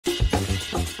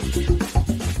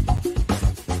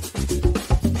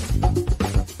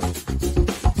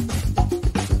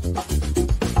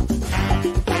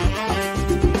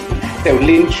They'll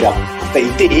lynch you, but he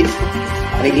did,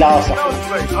 and he laughs at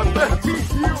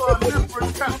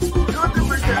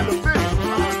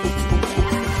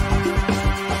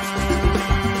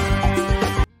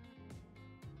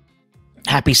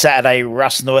Happy Saturday,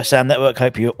 Russ and the West Ham Network.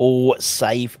 Hope you're all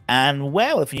safe and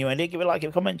well. If you're new, give it a like, give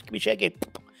it a comment, give it a share, give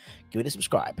it a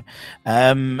subscribe.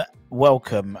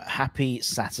 Welcome. Happy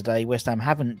Saturday. West Ham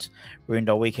haven't ruined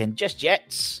our weekend just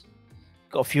yet.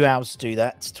 Got a few hours to do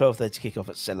that. It's 12:30 kick off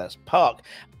at Sellers Park.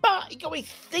 But it got me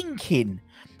thinking.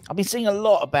 I've been seeing a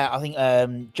lot about, I think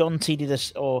John T did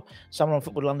this, or someone on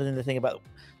Football London did the thing about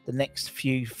the next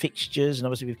few fixtures, and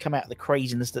obviously we've come out of the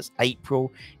craziness that's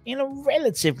April in a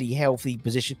relatively healthy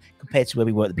position compared to where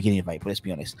we were at the beginning of April, let's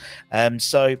be honest.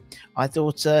 So I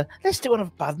thought, let's do one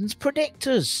of Budden's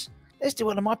predictors. Let's do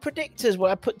one of my predictors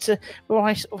where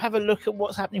I sort of have a look at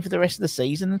what's happening for the rest of the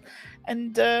season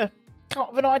and come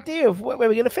up with an idea of where we're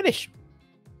going to finish.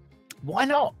 Why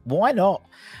not? Why not?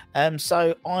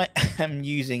 So I am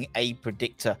using a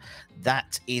predictor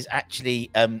that is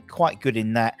actually quite good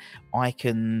in that I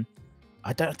don't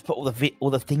have to put all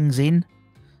the things in.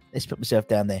 Let's put myself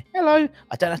down there. Hello.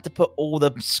 I don't have to put all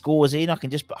the scores in. I can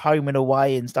just put home and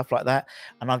away and stuff like that.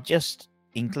 And I've just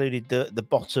included the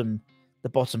bottom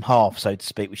half, so to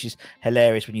speak, which is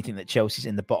hilarious when you think that Chelsea's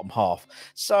in the bottom half.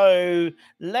 So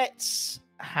let's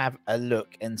have a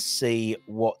look and see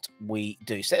what we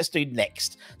do. So let's do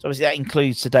next. So obviously that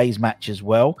includes today's match as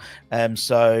well.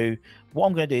 So what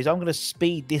I'm going to do is I'm going to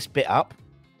speed this bit up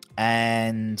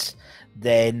and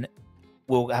then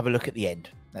we'll have a look at the end.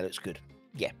 That looks good.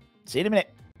 Yeah. See you in a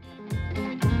minute.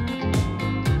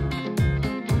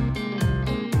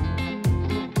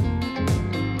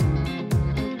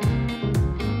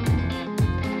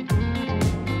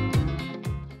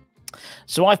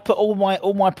 So I've put all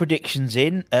my predictions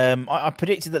in. I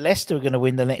predicted that Leicester were going to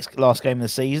win the last game of the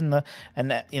season,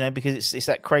 and that, because it's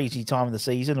that crazy time of the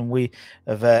season, and we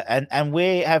have and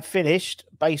we have finished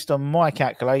based on my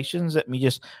calculations. Let me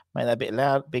just make that a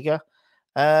bit bigger.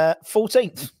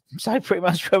 14th. So pretty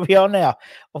much where we are now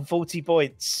on 40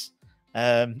 points,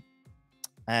 and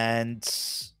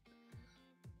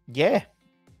yeah.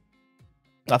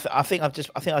 I think I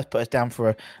put us down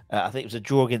for I think it was a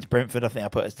draw against Brentford. I think I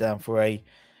put us down for a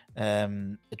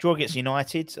draw against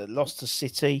United, lost to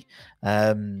City,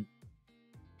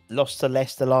 lost to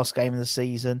Leicester last game of the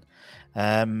season.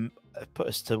 Put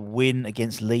us to win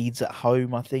against Leeds at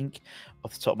home. I think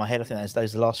off the top of my head, I think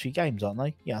those are the last few games, aren't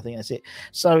they? Yeah, I think that's it.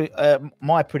 So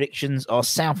my predictions are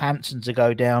Southampton to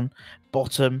go down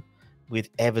bottom with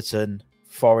Everton,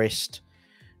 Forest,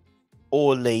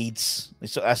 or Leeds.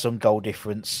 That's on goal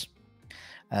difference.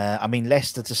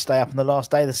 Leicester to stay up on the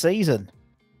last day of the season.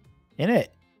 Isn't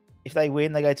it? If they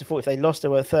win, they go to 40. If they lost, they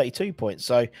were 32 points.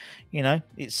 So,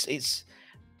 it's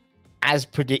as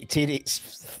predicted.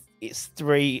 It's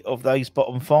three of those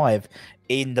bottom five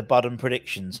in the Budden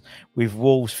predictions, with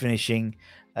Wolves finishing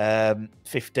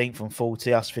 15th from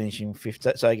 40, us finishing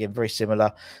 5th. So again, very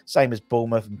similar. Same as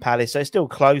Bournemouth and Palace. So it's still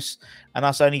close, and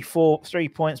us only 3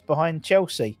 points behind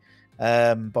Chelsea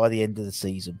by the end of the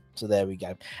season. So there we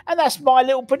go. And that's my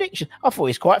little prediction. I thought it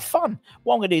was quite fun.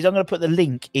 What I'm going to do is I'm going to put the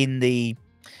link in to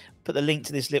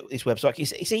this website.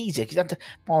 It's easier because you have to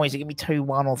always give me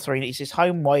 2-1 or 3. It's just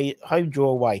home draw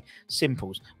away.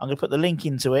 Simples. I'm going to put the link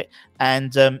into it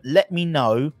and let me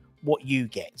know what you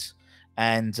get.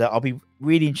 And I'll be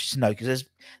really interested to know, because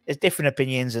there's different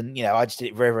opinions, and I just did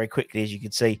it very, very quickly, as you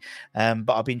can see. But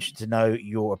I'll be interested to know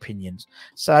your opinions.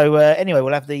 So anyway,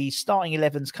 we'll have the starting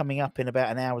 11s coming up in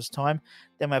about an hour's time.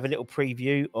 Then we'll have a little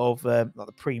preview of the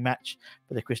pre-match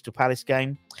for the Crystal Palace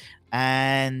game,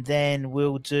 and then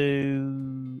we'll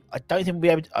do. I don't think we'll be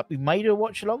able to. We may do a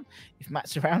watch along if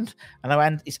Matt's around. I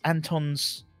know it's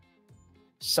Anton's.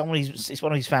 It's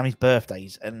one of his family's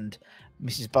birthdays, and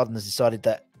Mrs. Budden has decided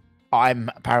that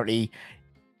I'm apparently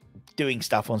doing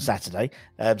stuff on Saturday.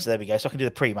 So there we go. So I can do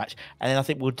the pre-match. And then I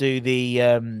think we'll do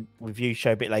the review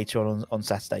show a bit later on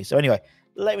Saturday. So anyway,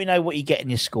 let me know what you get in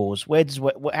your scores.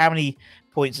 How many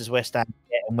points does West Ham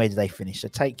get, and where do they finish? So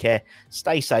take care,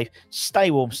 stay safe,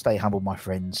 stay warm, stay humble, my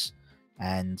friends.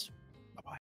 And